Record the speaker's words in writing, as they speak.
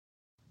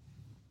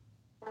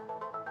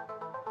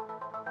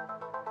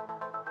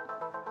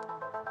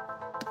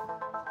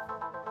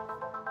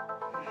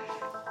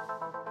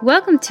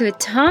Welcome to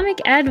Atomic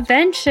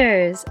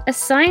Adventures, a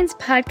science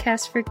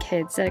podcast for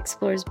kids that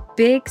explores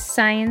big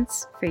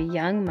science for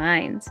young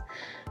minds.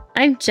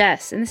 I'm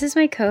Jess, and this is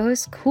my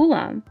co-host,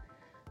 Kulam.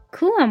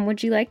 Kulam,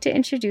 would you like to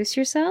introduce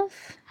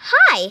yourself?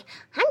 Hi,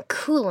 I'm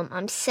Kulam.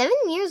 I'm 7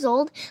 years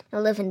old, and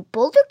I live in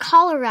Boulder,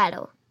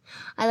 Colorado.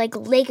 I like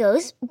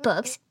Legos,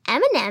 books,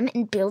 M&M,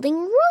 and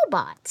building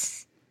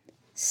robots.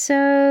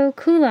 So,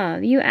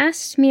 Kulam, you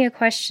asked me a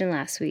question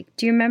last week.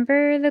 Do you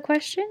remember the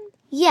question?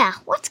 Yeah,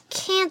 what's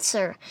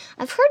cancer?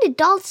 I've heard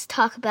adults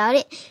talk about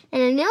it,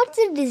 and I know it's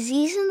a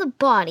disease in the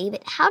body,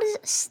 but how does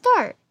it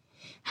start?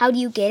 How do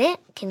you get it?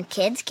 Can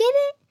kids get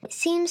it? It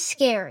seems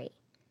scary.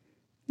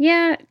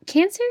 Yeah,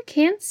 cancer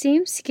can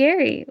seem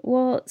scary.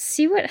 Well,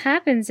 see what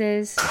happens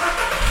is...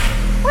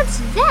 What's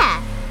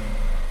that?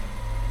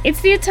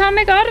 It's the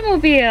atomic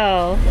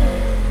automobile!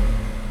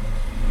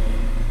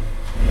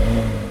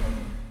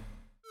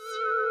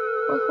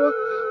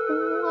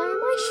 Why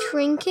am I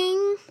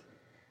shrinking?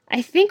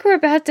 I think we're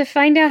about to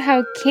find out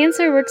how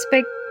cancer works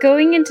by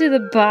going into the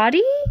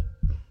body?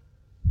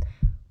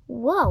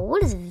 Whoa,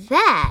 what is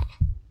that?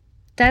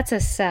 That's a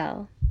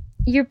cell.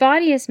 Your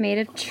body is made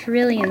of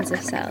trillions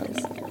of cells.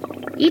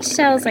 Each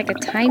cell is like a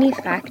tiny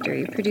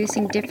factory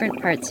producing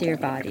different parts of your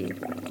body.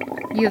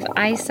 You have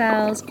eye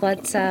cells,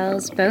 blood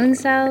cells, bone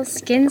cells,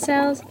 skin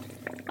cells,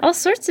 all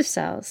sorts of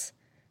cells.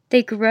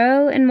 They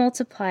grow and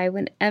multiply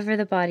whenever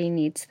the body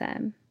needs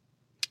them.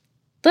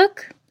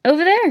 Look,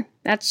 over there.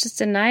 That's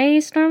just a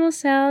nice normal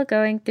cell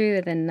going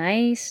through the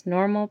nice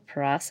normal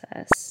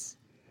process.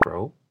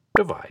 Grow,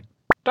 divide,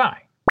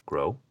 die.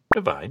 Grow,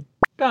 divide,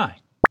 die.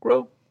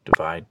 Grow,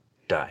 divide,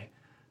 die.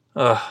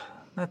 Ugh,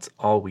 that's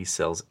all we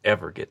cells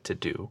ever get to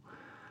do.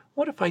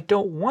 What if I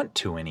don't want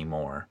to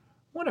anymore?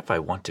 What if I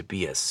want to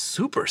be a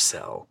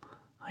supercell?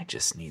 I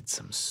just need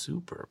some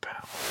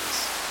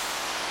superpowers.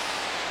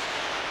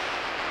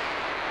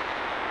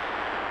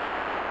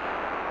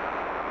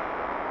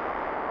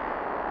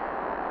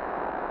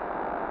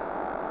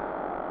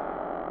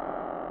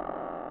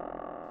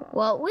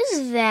 What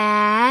was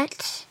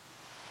that?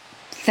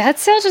 That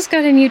cell just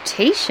got a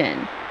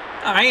mutation.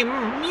 I'm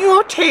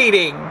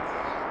mutating!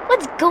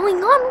 What's going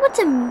on? What's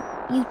a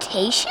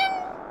mutation?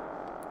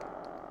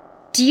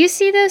 Do you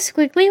see those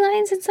squiggly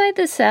lines inside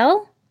the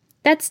cell?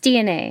 That's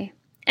DNA.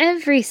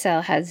 Every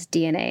cell has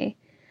DNA.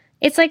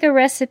 It's like a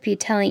recipe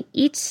telling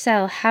each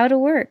cell how to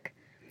work.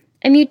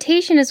 A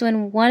mutation is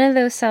when one of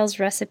those cells'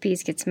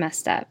 recipes gets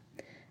messed up.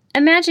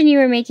 Imagine you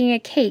were making a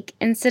cake.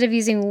 Instead of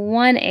using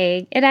 1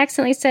 egg, it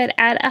accidentally said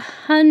add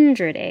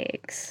 100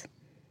 eggs.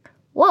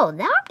 Whoa,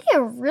 that would be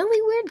a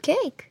really weird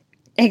cake.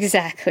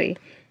 Exactly.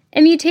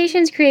 And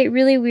mutations create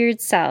really weird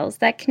cells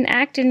that can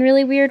act in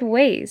really weird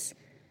ways.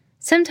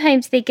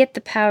 Sometimes they get the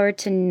power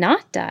to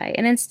not die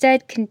and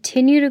instead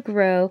continue to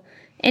grow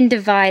and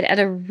divide at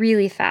a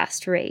really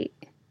fast rate.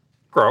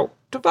 Grow,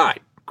 divide,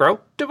 grow,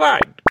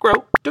 divide,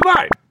 grow,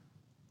 divide.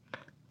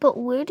 But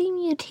where do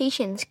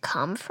mutations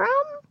come from?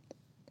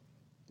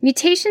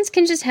 Mutations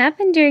can just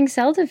happen during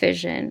cell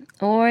division,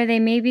 or they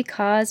may be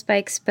caused by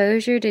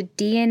exposure to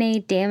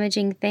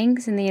DNA-damaging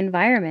things in the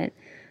environment,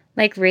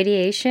 like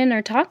radiation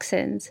or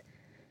toxins.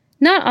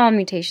 Not all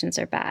mutations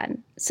are bad.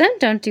 Some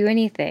don't do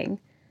anything.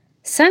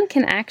 Some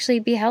can actually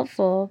be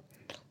helpful,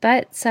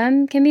 but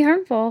some can be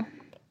harmful.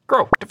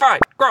 Grow,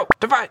 divide, grow,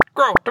 divide,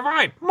 grow,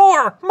 divide.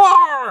 More,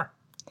 more!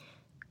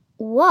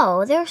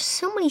 Whoa, there are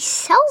so many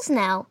cells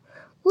now.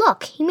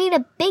 Look, he made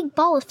a big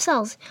ball of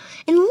cells.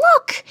 And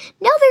look,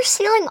 now they're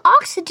sealing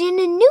oxygen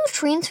and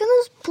nutrients from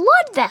those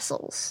blood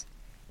vessels.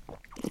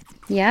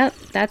 Yep,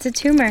 that's a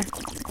tumor.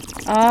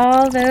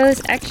 All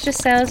those extra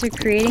cells are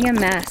creating a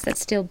mass that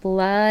steal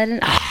blood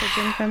and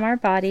oxygen from our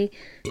body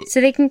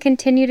so they can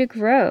continue to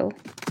grow.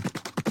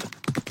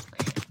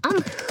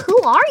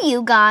 Who are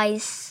you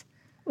guys?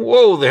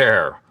 Whoa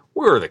there!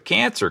 We're the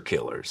cancer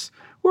killers.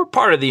 We're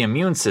part of the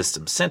immune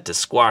system sent to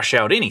squash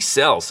out any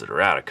cells that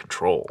are out of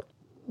control.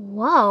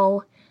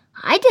 Whoa,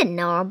 I didn't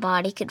know our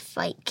body could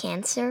fight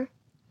cancer.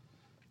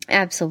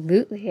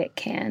 Absolutely it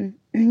can.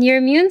 Your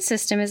immune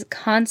system is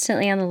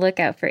constantly on the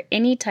lookout for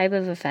any type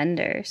of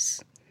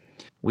offenders.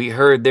 We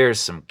heard there's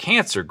some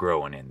cancer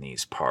growing in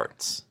these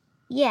parts.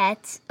 Yeah,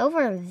 it's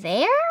over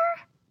there?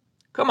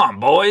 Come on,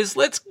 boys,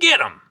 let's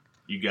get 'em!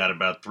 You got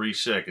about 3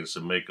 seconds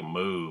to make a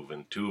move,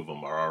 and 2 of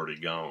them are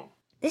already gone.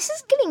 This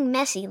is getting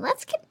messy.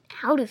 Let's get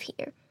out of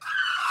here.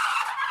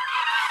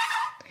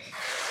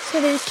 So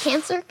do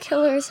cancer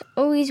killers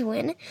always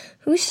win?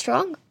 Who's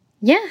strong?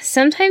 Yeah,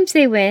 sometimes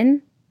they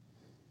win.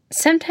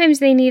 Sometimes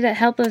they need the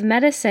help of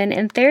medicine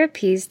and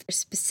therapies that are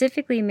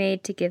specifically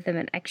made to give them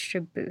an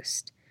extra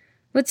boost.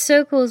 What's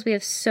so cool is we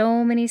have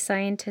so many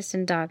scientists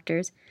and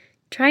doctors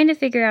trying to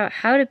figure out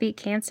how to beat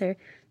cancer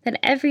that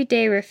every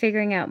day we're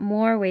figuring out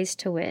more ways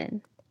to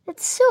win.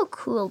 That's so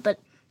cool, but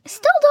I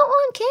still don't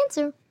want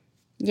cancer.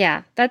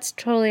 Yeah, that's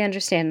totally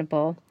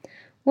understandable.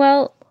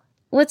 Well,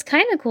 what's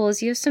kind of cool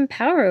is you have some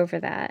power over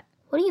that.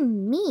 What do you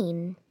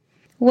mean?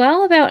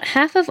 Well, about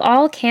half of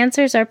all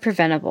cancers are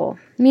preventable,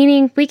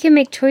 meaning we can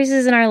make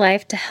choices in our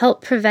life to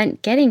help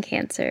prevent getting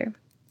cancer.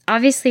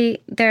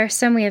 Obviously, there are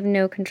some we have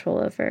no control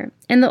over,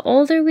 and the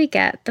older we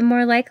get, the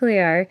more likely we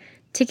are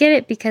to get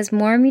it because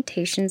more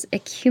mutations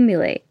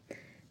accumulate.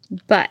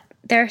 But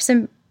there are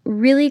some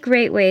really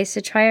great ways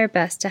to try our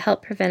best to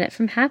help prevent it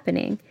from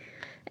happening.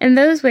 And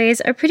those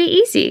ways are pretty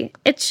easy.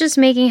 It's just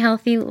making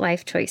healthy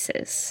life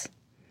choices.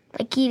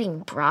 Like eating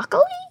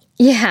broccoli?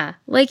 Yeah,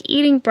 like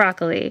eating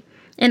broccoli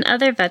and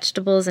other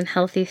vegetables and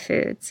healthy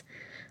foods.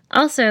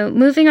 Also,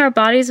 moving our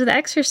bodies with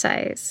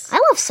exercise.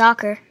 I love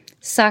soccer.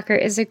 Soccer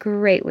is a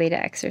great way to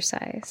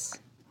exercise.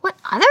 What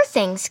other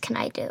things can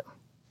I do?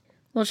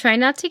 Well, try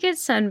not to get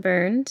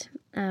sunburned.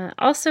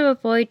 Also,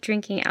 avoid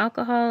drinking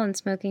alcohol and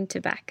smoking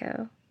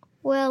tobacco.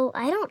 Well,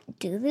 I don't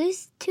do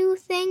these two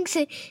things,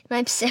 and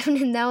I'm 7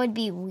 and that would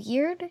be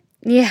weird.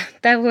 Yeah,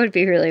 that would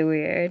be really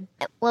weird.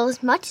 Well,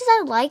 as much as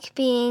I like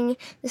being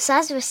the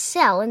size of a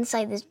cell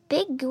inside this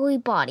big gooey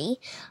body,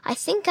 I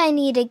think I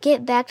need to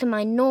get back to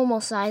my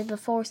normal size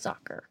before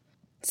soccer.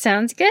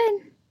 Sounds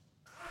good.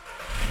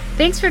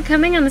 Thanks for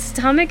coming on this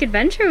atomic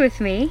adventure with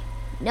me.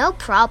 No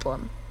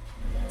problem.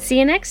 See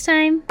you next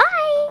time. Bye!